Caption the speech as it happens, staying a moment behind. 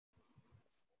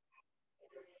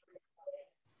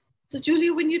So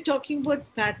Julia, when you're talking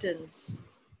about patterns,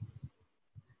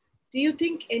 do you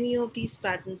think any of these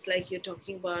patterns, like you're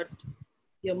talking about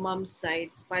your mom's side,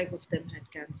 5 of them had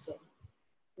cancer,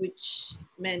 which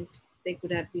meant they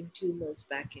could have been tumors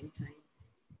back in time.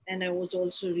 And I was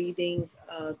also reading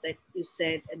that you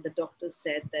said, and the doctor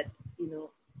said that,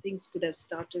 things could have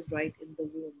started right in the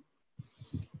womb.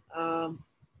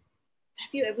 Have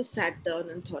you ever sat down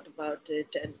and thought about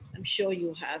it? And I'm sure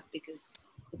you have,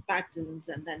 because the patterns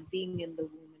and then being in the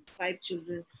womb and 5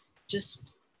 children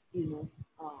just, you know,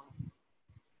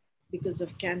 because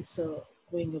of cancer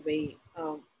going away.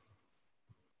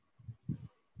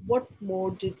 What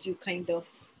more did you kind of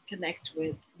connect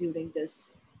with during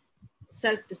this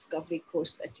self-discovery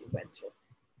course that you went through?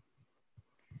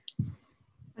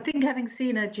 I think having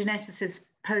seen a geneticist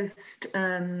post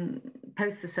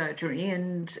the surgery,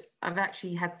 and I've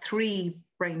actually had 3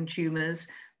 brain tumours.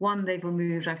 One they've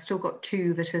removed. I've still got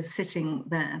 2 that are sitting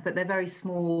there, but they're very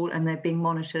small and they're being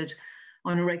monitored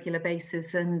on a regular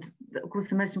basis. And of course,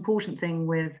 the most important thing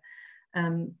with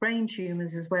brain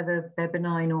tumours is whether they're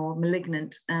benign or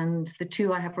malignant. And the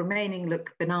 2 I have remaining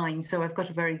look benign. So I've got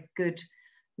a very good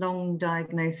long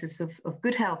diagnosis of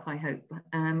good health, I hope.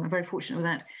 I'm very fortunate with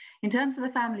that. In terms of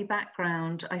the family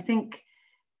background, I think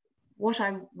what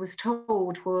I was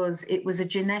told was it was a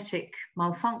genetic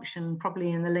malfunction,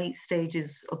 probably in the late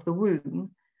stages of the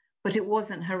womb, but it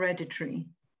wasn't hereditary.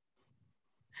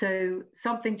 So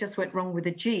something just went wrong with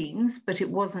the genes, but it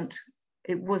was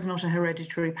not a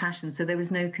hereditary pattern. So there was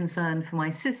no concern for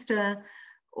my sister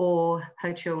or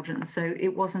her children. So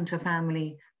it wasn't a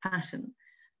family pattern.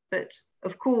 But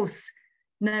of course,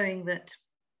 knowing that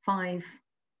 5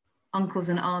 uncles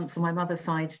and aunts on my mother's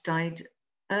side died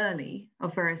early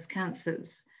of various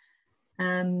cancers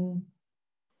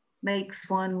makes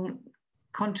one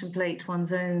contemplate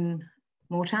one's own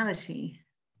mortality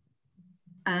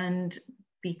and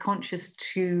be conscious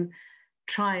to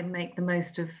try and make the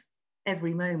most of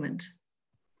every moment.